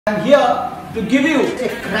I'm here to give you a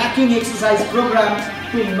cracking exercise program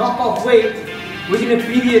to knock off weight within a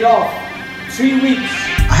period of 3 weeks.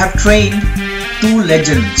 I have trained two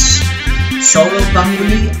legends, Sourav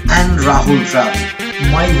Ganguly and Rahul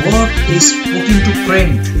Dravid. My work is put into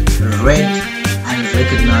print, read and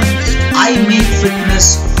recognized. I make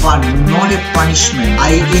fitness fun, not a punishment.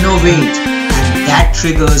 I innovate and that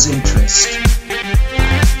triggers interest.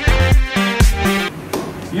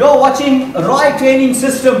 You're watching Roy Training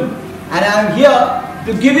System and I'm here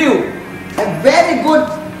to give you a very good,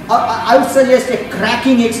 I would suggest a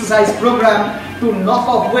cracking exercise program to knock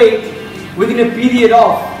off weight within a period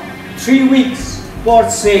of 3 weeks per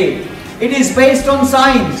se. It is based on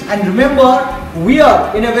science, and remember, we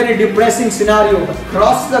are in a very depressing scenario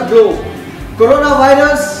across the globe.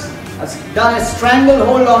 Coronavirus has done a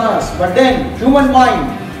stranglehold on us, but then human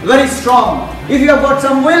mind very strong. If you have got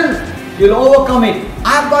some will, you'll overcome it.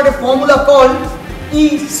 I've got a formula called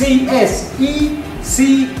E.C.S.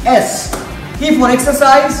 E.C.S. E for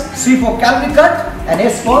exercise, C for calorie cut, and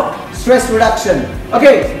S for stress reduction.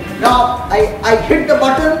 Okay, now I hit the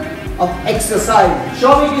button of exercise.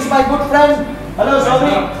 Shobik is my good friend. Hello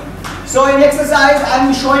Shobik. So in exercise,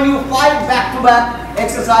 I'm showing you 5 back-to-back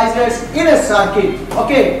exercises in a circuit.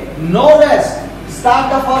 Okay, no rest. Start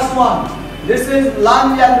the first one. This is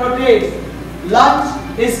lunge and rotate. Lunge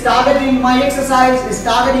is targeting, my exercise is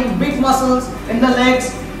targeting big muscles in the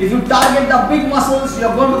legs. If you target the big muscles,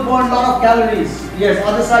 you're going to burn a lot of calories. Yes,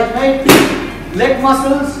 other side, right? Leg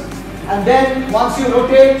muscles. And then once you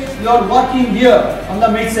rotate, you're working here on the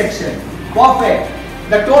midsection. Perfect.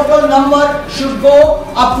 The total number should go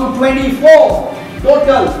up to 24.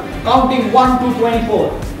 Total, counting 1 to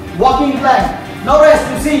 24. Walking plank. Now rest,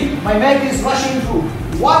 you see, my neck is rushing through.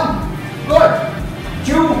 1, good.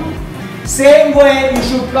 2, same way you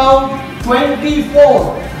should count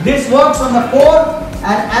 24. This works on the core,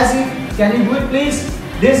 and as it, can you do it please?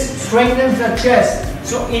 This strengthens the chest.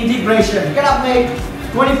 So integration. Get up mate.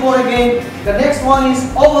 24 again. The next one is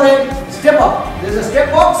overhead step up. There's a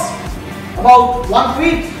step box about 1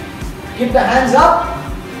 feet. Keep the hands up.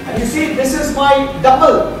 And you see, this is my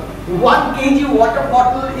double. 1 kg water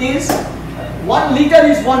bottle is 1 liter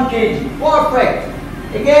is 1 kg.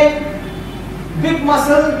 Perfect. Again, big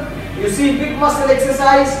muscle. You see, big muscle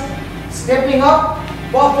exercise. Stepping up.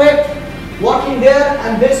 Perfect. Working there,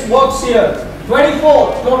 and this works here.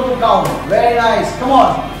 24 total count. Very nice. Come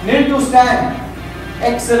on. Kneel to stand.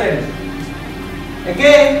 Excellent.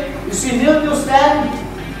 Again, you see, kneel to stand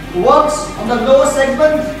works on the lower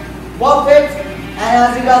segment. Perfect. And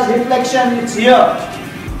as it does hip flexion, it's here.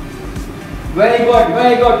 Very good,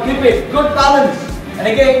 very good. Keep it. Good balance. And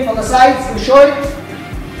again, from the sides, we show it.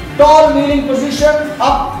 Tall kneeling position,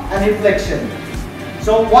 up and hip flexion.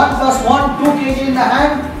 So 1 plus 1, 2 kg in the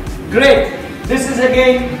hand. Great. This is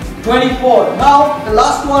again 24. Now, the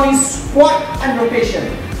last one is squat and rotation.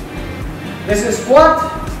 This is squat,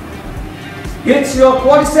 hits your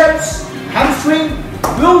quadriceps, hamstring,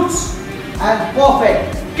 glutes, and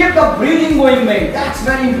perfect. Keep the breathing going, mate. That's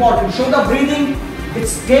very important. Show the breathing.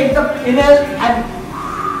 It's take the inhale, and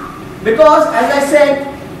because as I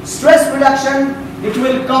said, stress reduction, it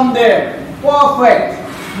will come there. Perfect.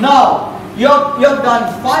 Now, you've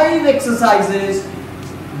done 5 exercises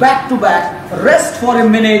back to back. Rest for a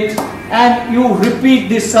minute, and you repeat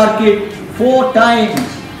this circuit 4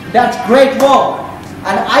 times. That's great work.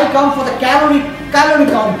 And I come for the calorie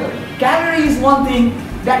counter. Calorie is one thing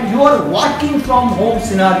that you are working from home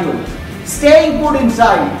scenario. Staying put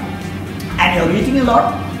inside. And you're eating a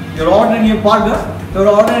lot. You're ordering your burger. You're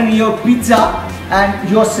ordering your pizza. And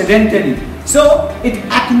you're sedentary. So it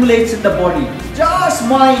accumulates in the body. Just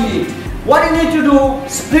mind it. What you need to do,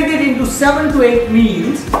 split it into 7 to 8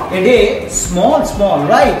 meals a day. Small,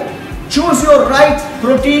 right? Choose your right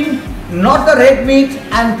protein. Not the red meat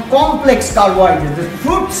and complex carbohydrates, the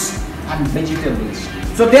fruits and vegetables.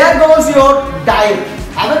 So there goes your diet.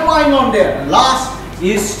 Have in mind on there. Last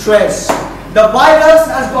is stress. The virus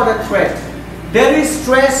has got a threat. There is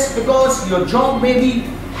stress because your job may be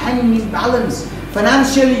hanging in balance.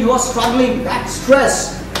 Financially you are struggling. That's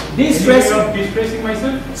stress. De-stressing. De-stressing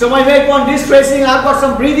myself. So my mate want de-stressing. I've got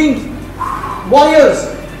some breathing warriors.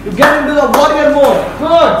 You get into the warrior mode.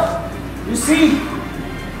 Good. You see.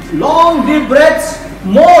 Long deep breaths,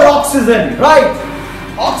 more oxygen, right?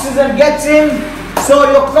 Oxygen gets in,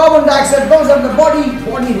 so your carbon dioxide goes up the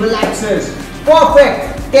body relaxes.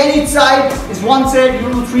 Perfect. 10 each side is 1 set,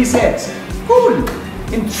 you do 3 sets. Cool.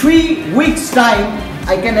 In 3 weeks time,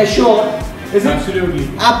 I can assure,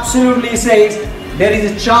 absolutely says there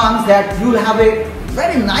is a chance that you'll have a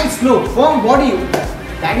very nice look, firm body.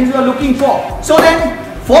 That is what you're looking for. So then,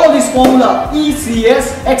 Follow this formula: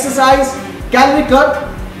 E.C.S, exercise, calorie cut,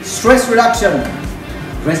 stress reduction.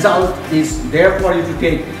 Result is there for you to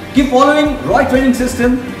take. Keep following Roy training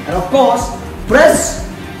system, and of course press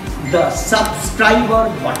the subscriber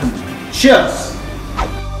button. Cheers.